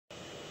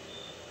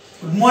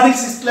Good morning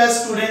 6th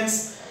class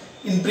students.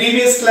 In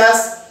previous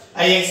class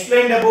I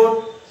explained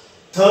about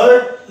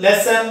third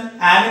lesson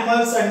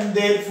animals and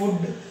their food.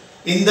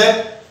 In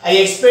that I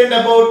explained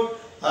about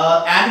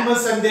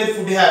animals and their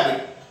food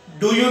habit.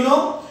 Do you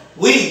know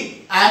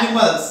we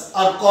animals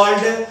are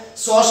called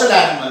social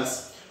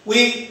animals.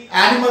 We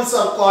animals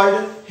are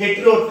called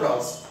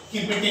heterotrophs.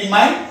 Keep it in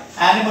mind,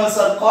 animals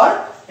are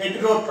called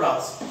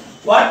heterotrophs.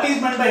 What is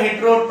meant by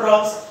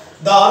heterotrophs?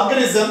 The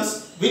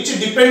organisms which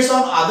depends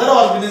on other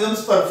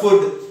organisms for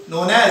food,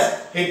 known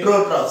as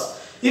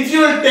heterotrophs. If you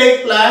will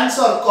take plants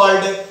are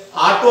called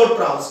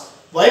autotrophs.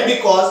 Why?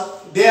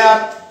 Because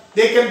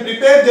they can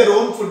prepare their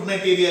own food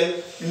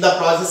material in the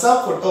process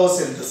of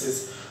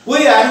photosynthesis.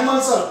 We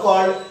animals are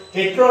called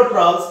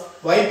heterotrophs.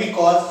 Why?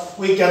 Because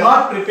we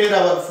cannot prepare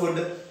our food.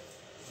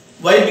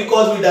 Why?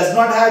 Because we does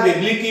not have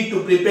ability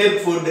to prepare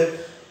food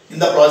in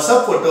the process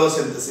of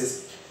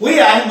photosynthesis. We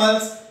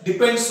animals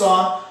depends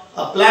on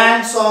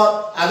plants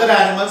or other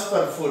animals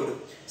for food.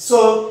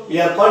 So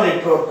we are called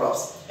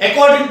heterotrophs.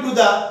 According to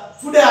the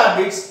food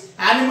habits,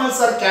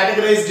 animals are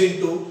categorized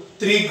into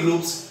three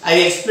groups. I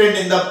explained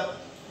in the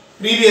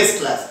previous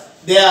class.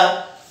 They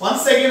are,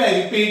 once again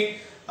I repeat,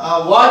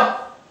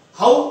 how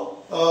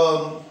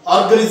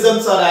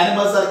organisms or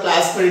animals are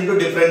classified into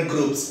different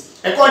groups.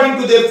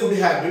 According to their food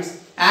habits,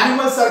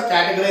 animals are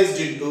categorized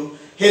into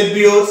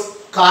herbivores,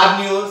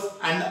 carnivores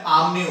and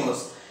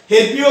omnivores.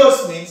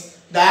 Herbivores means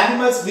the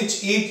animals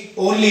which eat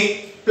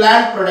only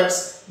plant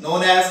products,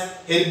 known as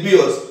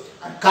herbivores.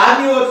 And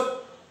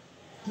carnivores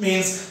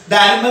means the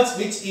animals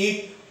which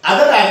eat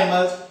other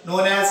animals,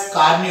 known as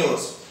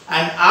carnivores.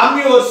 And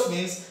omnivores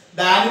means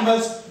the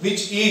animals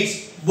which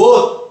eat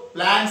both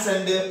plants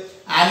and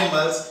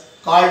animals,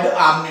 called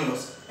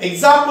omnivores.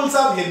 Examples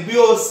of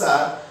herbivores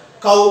are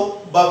cow,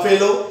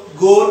 buffalo,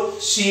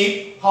 goat,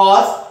 sheep,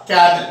 horse,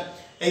 camel.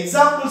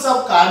 Examples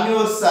of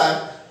carnivores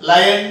are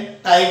lion,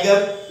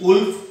 tiger,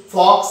 wolf,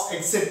 fox,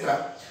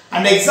 etc.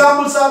 And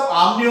examples of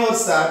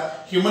omnivores are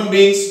human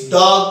beings,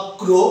 dog,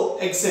 crow,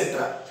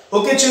 etc.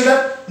 Okay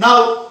children,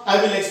 now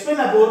I will explain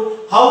about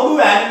how do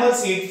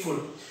animals eat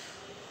food.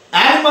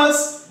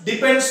 Animals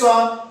depends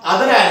on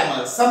other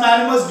animals. Some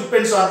animals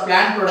depends on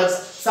plant products,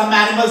 some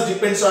animals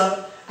depends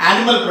on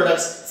animal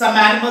products, some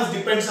animals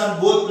depends on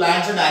both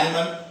plants and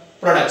animal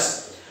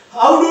products.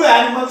 How do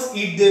animals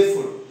eat their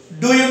food?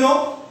 Do you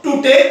know?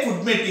 To take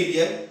food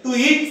material, to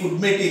eat food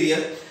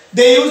material,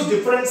 they use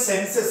different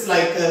senses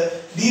like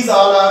these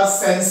all are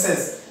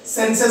senses.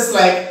 Senses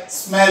like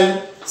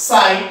smell,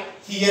 sight,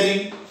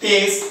 hearing,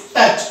 taste,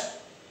 touch.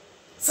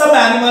 Some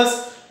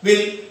animals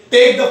will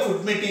take the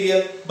food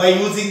material by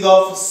using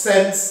of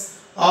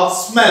sense of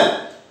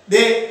smell.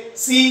 They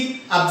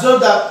see,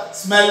 observe the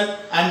smell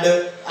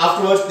and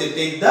afterwards they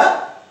take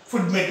the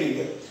food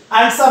material.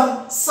 And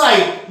some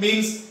sight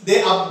means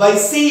they by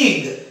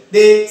seeing,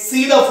 they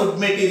see the food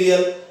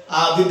material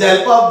with the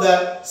help of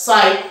the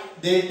sight.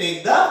 They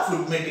take the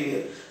food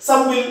material.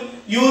 Some will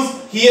use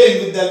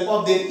hearing with the help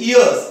of their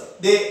ears.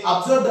 They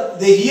observe,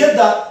 they hear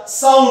the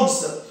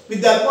sounds.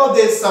 With the help of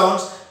their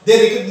sounds,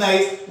 they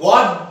recognize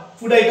what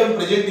food item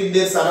present in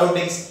their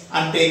surroundings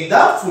and take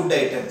the food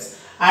items.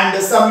 And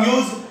some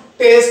use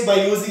taste by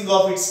using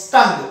of its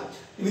tongue.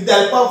 With the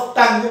help of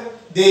tongue,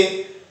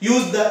 they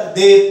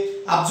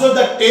observe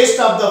the taste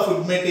of the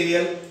food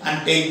material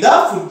and take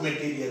the food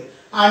material.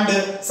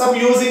 And some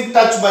using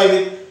touch by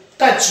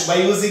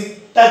using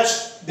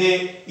touch,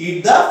 they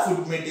eat the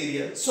food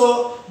material.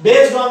 So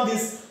based on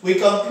this we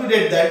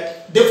concluded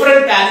that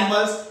different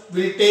animals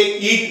will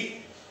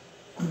eat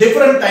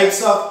different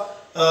types of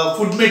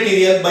food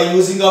material by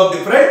using of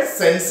different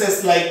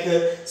senses like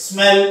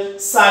smell,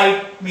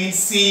 sight means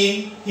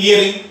seeing,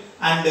 hearing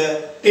and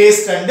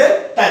taste and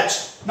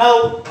touch.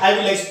 Now I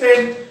will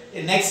explain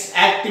the next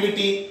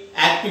activity,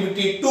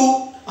 activity 2.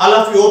 All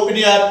of you open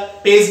your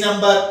page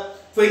number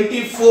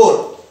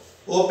 24.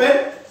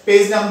 Open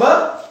page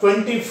number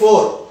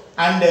 24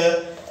 and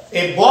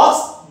a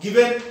box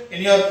given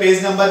in your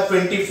page number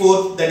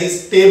 24, that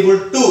is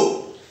table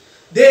 2.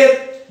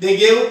 There they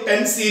gave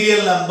 10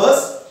 serial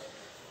numbers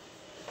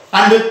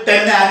and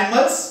 10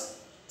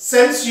 animals.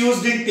 Sense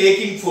used in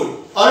taking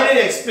food. Already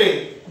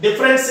explained.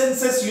 Different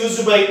senses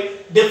used by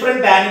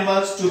different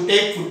animals to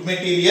take food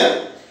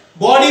material.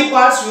 Body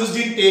parts used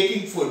in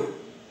taking food.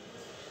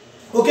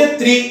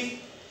 Okay,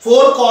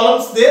 4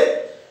 columns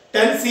there.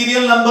 10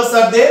 serial numbers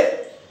are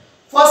there.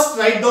 First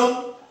write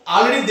down.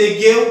 Already they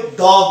gave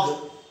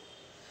dog.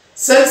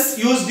 Sense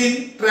used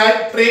in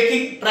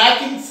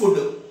tracking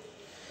food.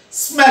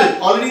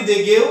 Smell. Already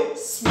they gave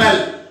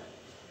smell.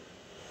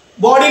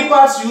 Body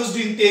parts used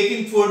in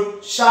taking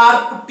food.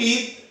 Sharp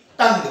teeth,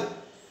 tongue.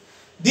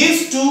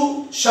 These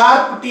two,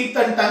 sharp teeth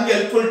and tongue,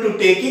 helpful to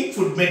taking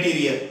food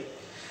material.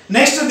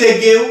 Next they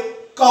gave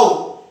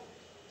cow.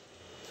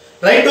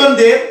 Write down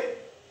there.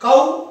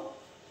 Cow.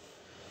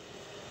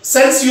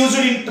 Sense used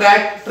in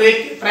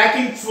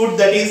tracking food,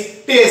 that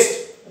is taste.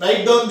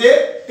 Write down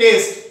there,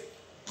 taste.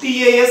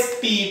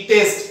 T-A-S-T,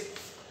 taste.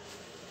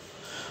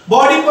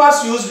 Body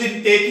parts used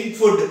in taking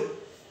food.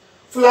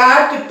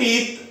 Flat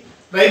teeth,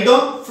 Write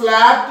down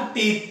flat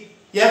teeth.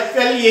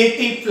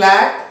 F-L-A-T,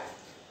 flat.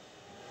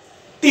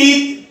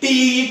 Teeth,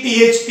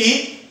 T-E-T-H,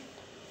 teeth.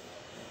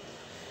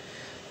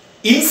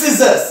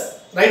 Incisors.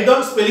 Write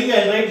down spelling,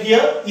 I will write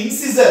here.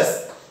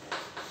 Incisors.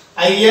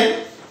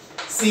 I-N-C-I-S-S-O-R-S.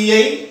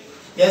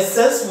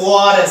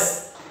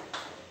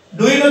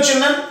 Do you know,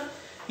 children?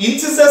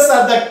 Incisors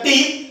are the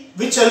teeth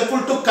which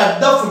helpful to cut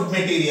the food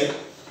material.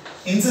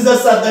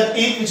 Incisors are the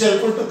teeth which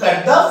helpful to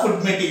cut the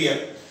food material.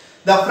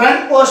 The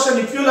front portion,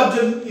 if you will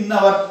observe in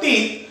our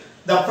teeth,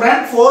 the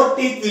front 4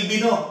 teeth will be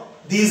no.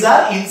 These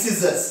are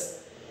incisors.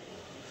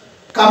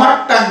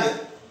 Comma tongue.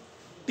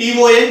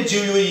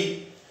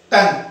 T-O-N-G-U-E.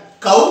 Tongue.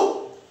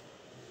 Cow.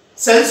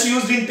 Cells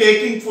used in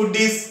taking food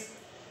is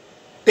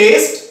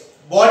taste.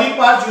 Body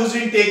part used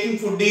in taking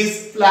food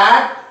is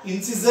flat,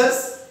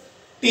 incisors,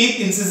 teeth,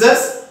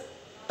 incisors,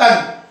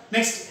 tongue.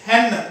 Next,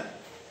 hen.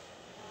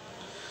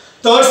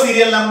 Third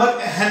serial number,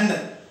 hen.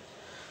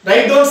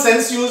 Write down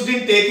sense used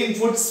in taking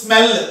food,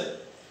 smell.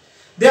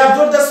 They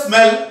observe the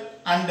smell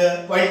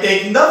and while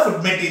taking the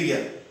food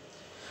material.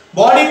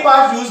 Body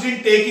part used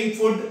in taking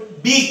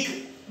food,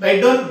 beak.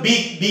 Write down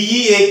beak,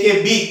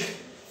 B-E-A-K, beak.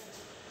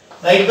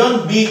 Write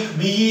down beak,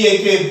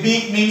 B-E-A-K,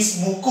 beak means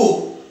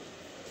mukku.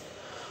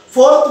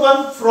 Fourth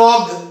one,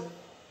 frog.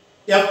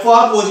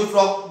 F-R-O-G,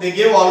 frog. They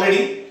gave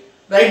already.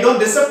 Write down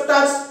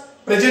receptors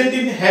present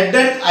in head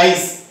and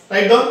eyes.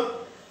 Write down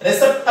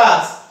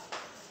receptors.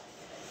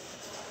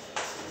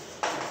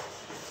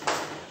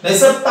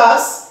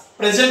 Receptors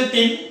present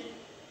in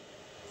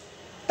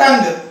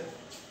tongue.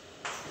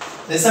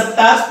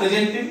 Receptors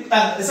present in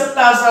tongue.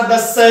 Receptors are the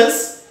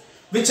cells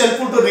which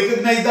helpful to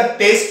recognize the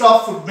taste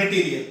of food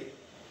material.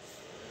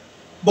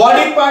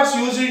 Body parts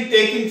used in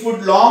taking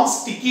food, long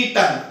sticky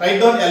tongue. Write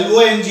down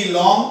L-O-N-G,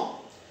 long,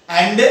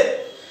 and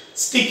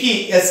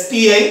sticky,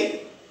 S-T-I-C-K-Y,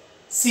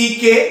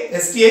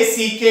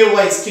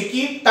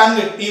 sticky, tongue,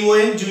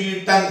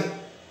 T-O-N-G-U, tongue.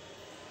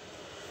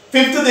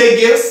 Fifth they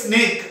gave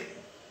snake.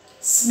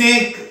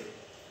 Snake.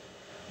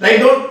 Write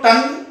down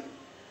tongue,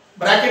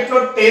 bracket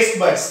lo taste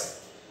buds.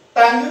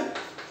 Tongue,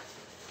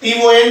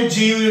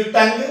 T-O-N-G-U,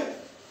 tongue,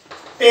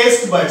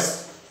 taste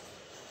buds.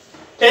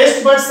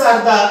 Taste buds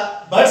are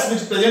the buds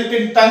which present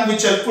in tongue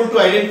which helpful to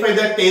identify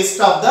the taste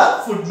of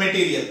the food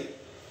material.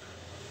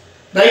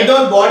 Write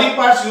down body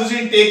parts used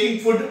in taking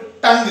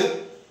food, tongue,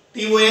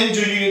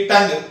 T-O-N-G-U,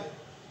 tongue.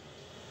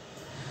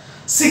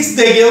 Sixth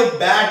they gave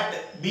bat,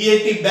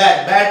 B-A-T,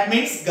 bat. Bat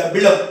means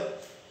gabilam.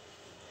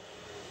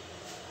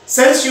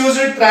 Cells used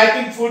in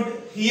tracking food,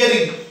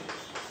 hearing.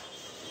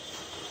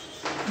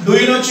 Do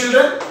you know,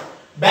 children?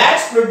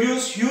 Bats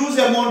produce huge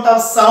amount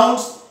of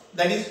sounds,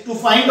 that is to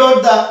find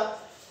out the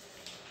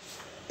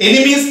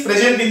enemies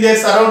present in their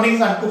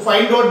surroundings and to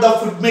find out the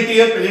food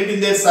material present in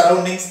their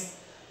surroundings.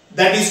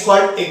 That is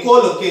called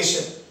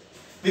echolocation.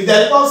 With the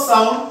help of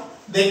sound,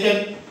 they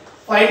can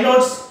find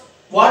out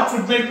what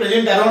food material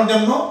present around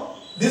them. No?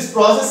 This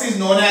process is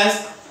known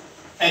as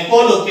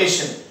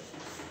echolocation.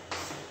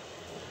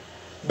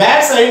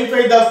 Bats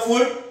identify the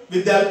food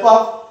with the help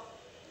of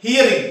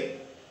hearing.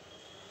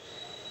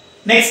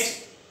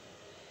 Next,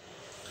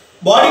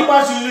 body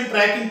parts used in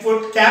tracking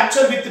food,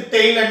 capture with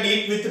tail and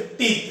eat with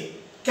teeth.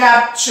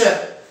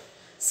 Capture,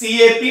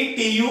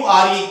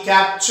 C-A-P-T-U-R-E,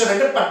 capture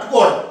and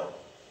pattukodu,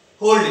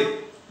 hold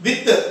it,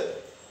 with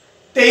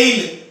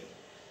tail,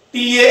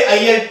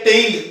 T-A-I-L,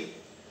 tail,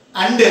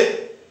 and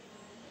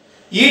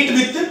eat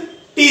with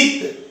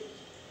teeth,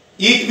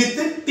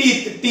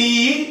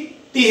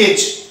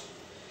 T-E-T-H.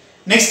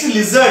 Next,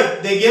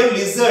 lizard, they gave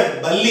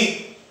lizard,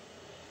 balli.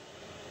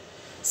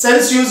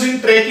 Cells used in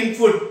tracking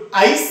food,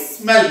 eyes,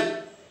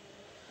 smell.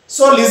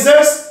 So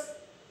lizards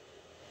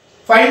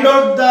find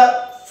out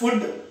the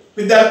food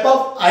with the help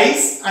of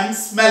eyes and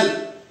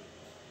smell.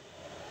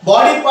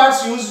 Body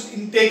parts used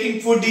in taking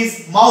food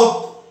is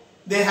mouth.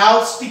 They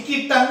have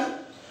sticky tongue.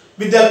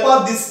 With the help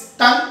of this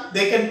tongue,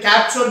 they can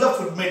capture the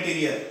food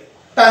material.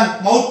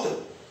 Tongue, mouth,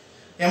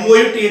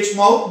 M-O-U-T-H,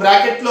 mouth,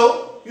 bracket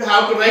low, you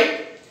have to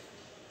write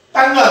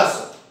tongue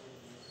also.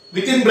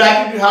 Within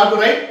bracket, you have to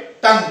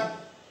write tongue.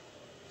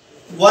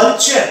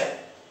 Vulture,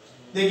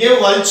 they gave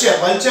vulture.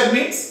 Vulture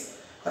means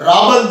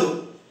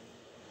rabandu.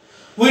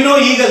 We know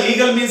eagle.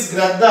 Eagle means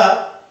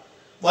gradda.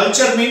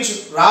 Vulture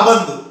means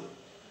rabandu.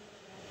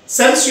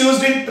 Sense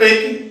used in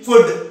tracking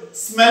food,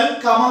 smell,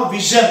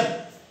 vision.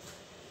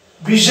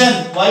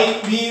 Vision,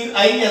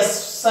 Y-V-I-S-I-O-N.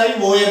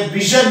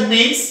 Vision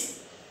means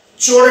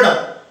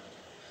chodadam.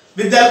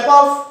 With the help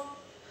of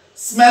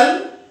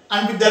smell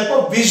and with the help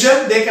of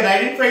vision, they can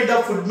identify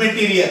the food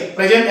material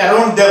present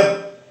around them.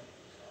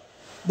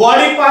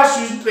 Body parts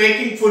used in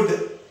tracking food,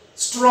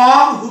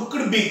 strong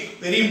hooked beak.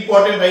 Very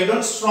important, write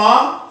down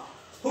strong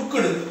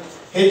hooked.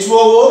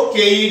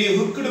 H-O-O-K-E-D,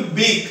 hooked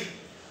beak.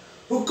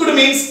 Hooked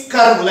means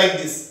curve like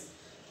this.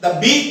 The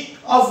beak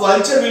of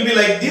vulture will be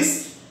like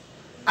this.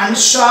 And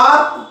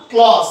sharp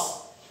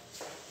claws.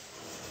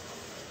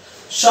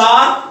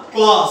 Sharp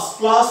claws.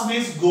 Claws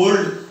means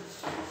gold.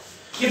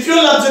 If you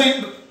will observe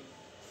in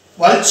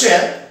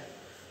vulture,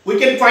 we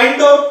can find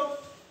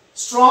out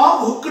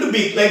strong hooked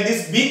beak, like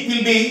this beak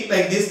will be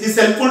like this. This is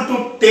helpful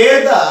to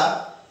tear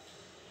the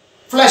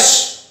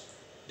flesh.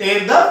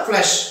 Tear the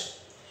flesh.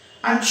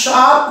 And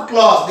sharp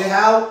claws. They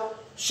have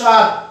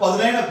sharp,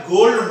 padulaina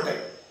gold untai.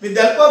 With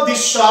the help of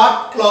this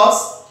sharp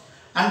claws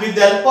and with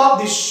the help of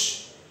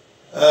this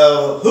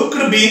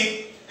hooked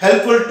beak,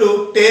 helpful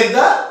to tear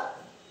the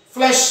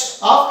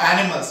flesh of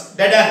animals,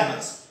 dead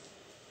animals.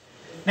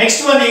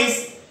 Next one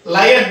is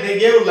lion. They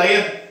gave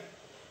lion.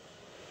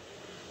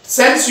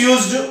 Sense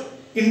used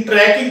in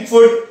tracking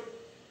food.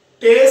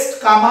 Taste,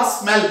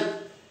 smell.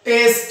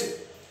 Taste,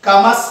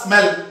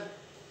 smell.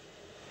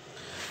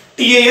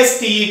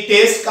 T-A-S-T-E,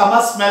 taste,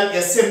 smell.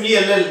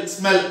 S-M-E-L-L,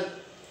 smell.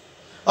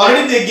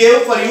 Already they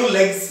gave for you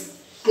legs,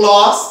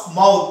 claws,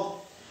 mouth.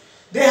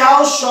 They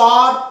have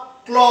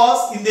sharp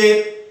claws in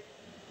their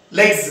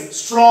legs,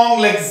 strong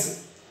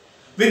legs.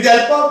 With the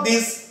help of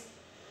these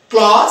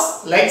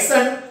claws, legs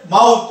and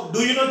mouth, do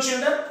you know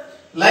children?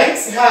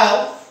 Lions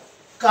have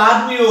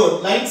carnivore.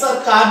 Lions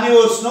are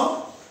carnivores,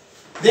 no?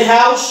 They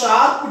have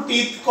sharp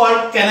teeth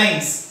called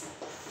canines.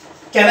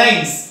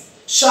 Canines,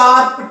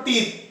 sharp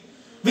teeth,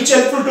 which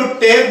helpful to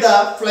tear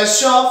the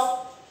flesh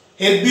of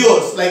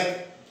herbivores like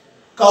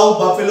cow,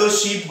 buffalo,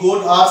 sheep,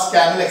 goat, horse,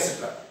 camel,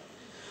 etc.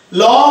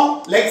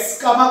 Long legs,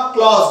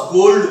 claws,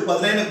 gold,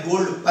 padulaina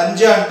gold,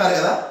 panja antaru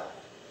kada.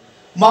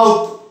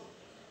 Mouth.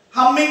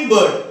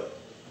 Hummingbird.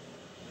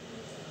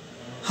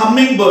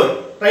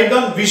 Hummingbird. Write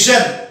down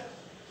vision.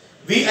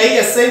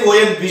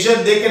 V-I-S-I-O-N.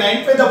 Vision. They can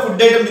identify the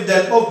food item with the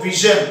help of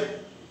vision.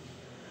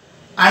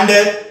 And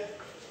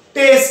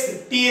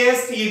taste.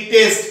 T-A-S-T-E.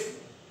 Taste.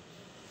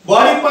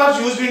 Body parts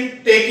used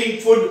in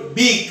taking food.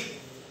 Beak.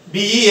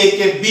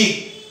 B-E-A-K.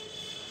 Beak.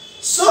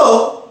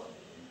 So,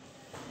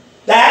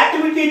 the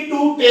activity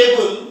 2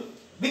 table,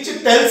 which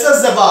tells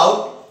us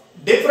about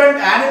different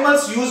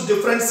animals use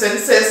different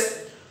senses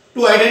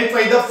to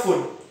identify the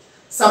food.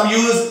 Some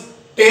use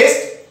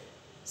taste,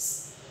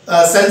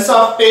 sense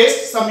of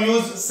taste, some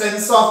use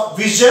sense of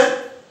vision,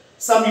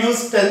 some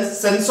use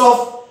sense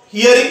of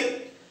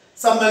hearing,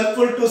 some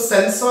helpful to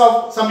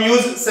some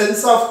use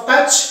sense of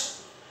touch,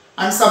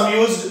 and some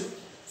use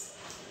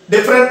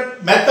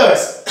different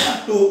methods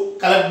to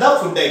collect the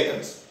food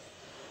items.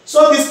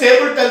 So this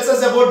table tells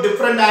us about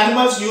different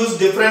animals use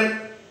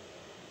different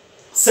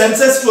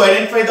senses to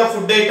identify the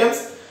food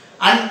items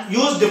and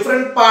use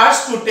different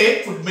parts to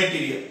take food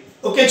material.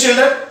 Okay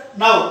children,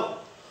 now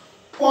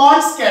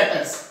pond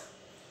scatters.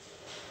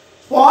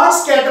 Pond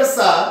scatters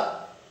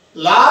are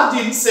large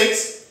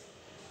insects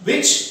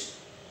which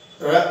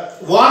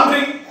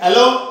wandering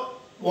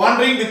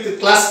with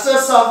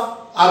clusters of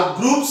or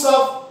groups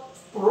of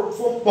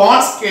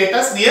pond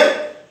scatters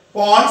near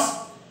ponds.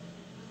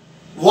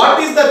 What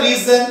is the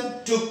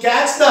reason to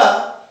catch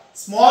the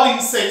small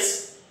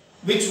insects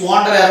which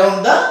wander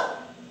around the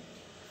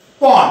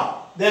pond?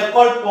 They are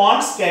called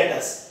pond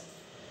scatters.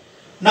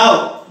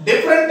 Now,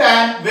 different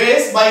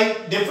ways by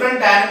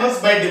different animals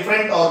by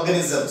different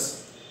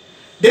organisms.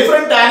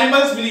 Different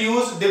animals will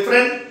use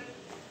different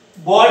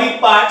body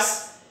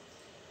parts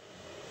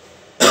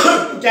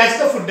to catch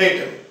the food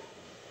item.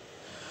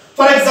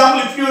 For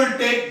example, if you will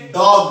take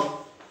dog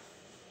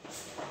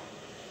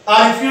or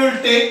if you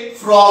will take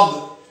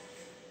frog,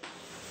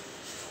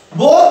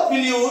 both will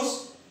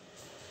use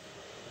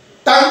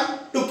tongue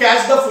to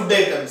catch the food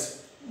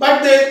items,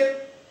 but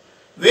their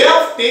way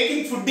of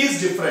taking food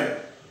is different.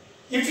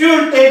 If you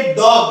will take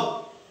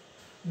dog,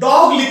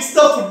 dog licks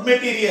the food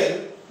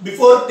material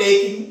before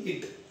taking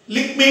it.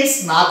 Lick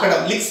means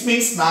nakadam. Licks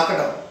means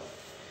nakadam.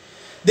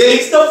 They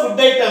lick the food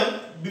item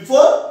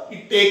before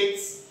it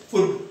takes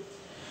food.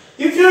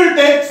 If you will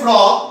take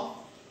frog,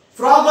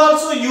 frog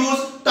also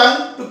use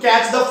tongue to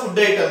catch the food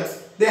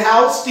items. They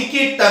have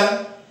sticky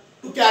tongue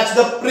to catch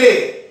the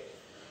prey.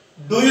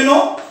 Do you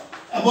know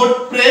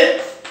about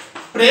prey?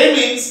 Prey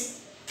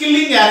means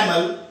killing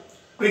animal.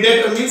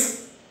 Predator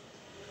means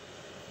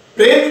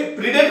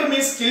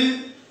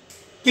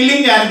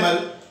killing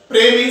animal.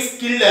 Prey means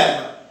killed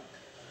animal.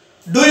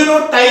 Do you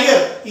know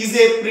tiger is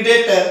a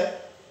predator?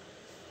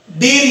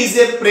 Deer is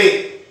a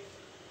prey.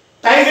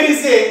 Tiger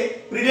is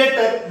a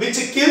predator which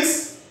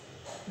kills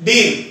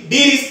deer.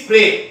 Deer is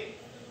prey.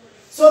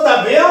 So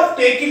the way of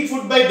taking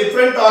food by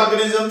different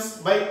organisms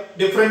by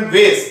different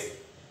ways.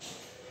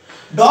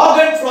 Dog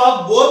and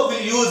frog both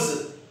will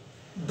use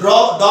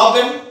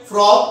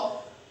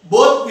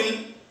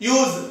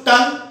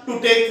tongue to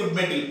take food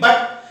material.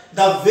 But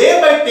the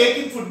way by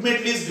taking food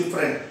material is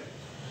different.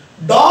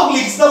 Dog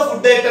licks the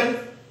food item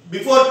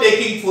before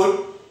taking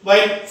food,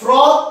 while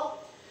frog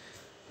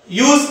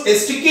use a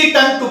sticky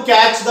tongue to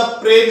catch the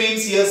prey,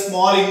 means here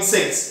small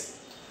insects.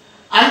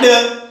 And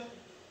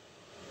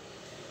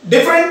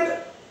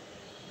different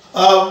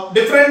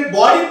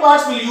body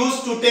parts will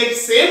use to take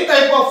same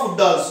type of food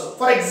also.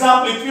 For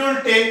example, if you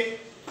will take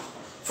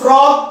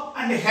frog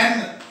and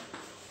hen,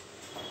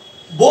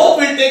 both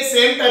will take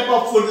same type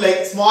of food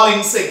like small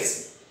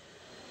insects.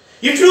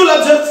 If you will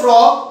observe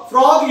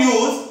frog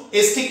use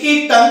a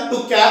sticky tongue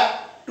to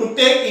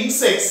take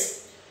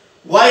insects,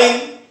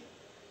 while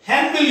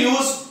hen will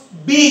use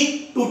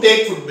beak to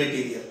take food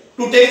material.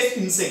 to take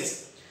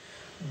insects.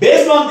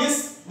 Based on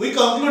this, we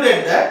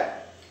concluded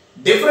that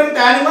different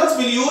animals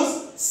will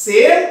use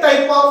same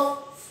type of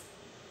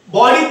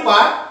body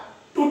part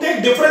to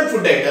take different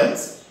food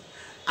items,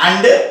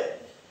 and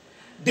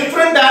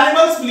different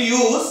animals will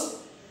use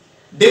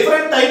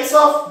different types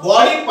of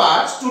body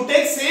parts to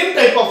take same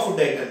type of food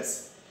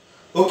items.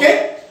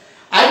 Okay?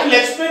 I will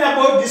explain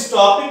about this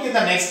topic in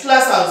the next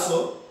class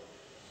also.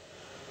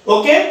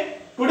 Okay?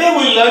 Today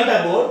we learned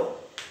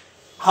about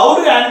how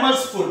do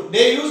animals food.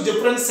 They use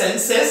different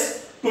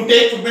senses to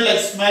take food like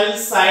smell,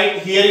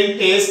 sight, hearing,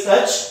 taste,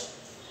 touch.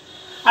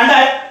 And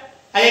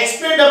I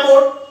explained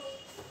about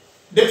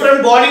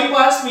different body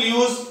parts we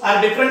use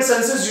or different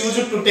senses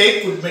used to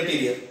take food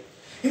material.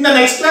 In the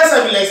next class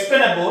I will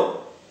explain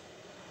about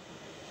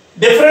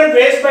different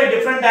ways by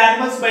different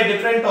animals, by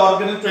different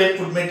organs to take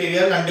food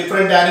material, and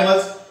different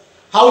animals,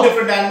 how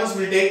different animals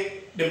will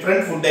take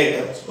different food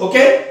items.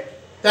 Okay?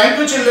 Thank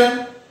you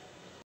children.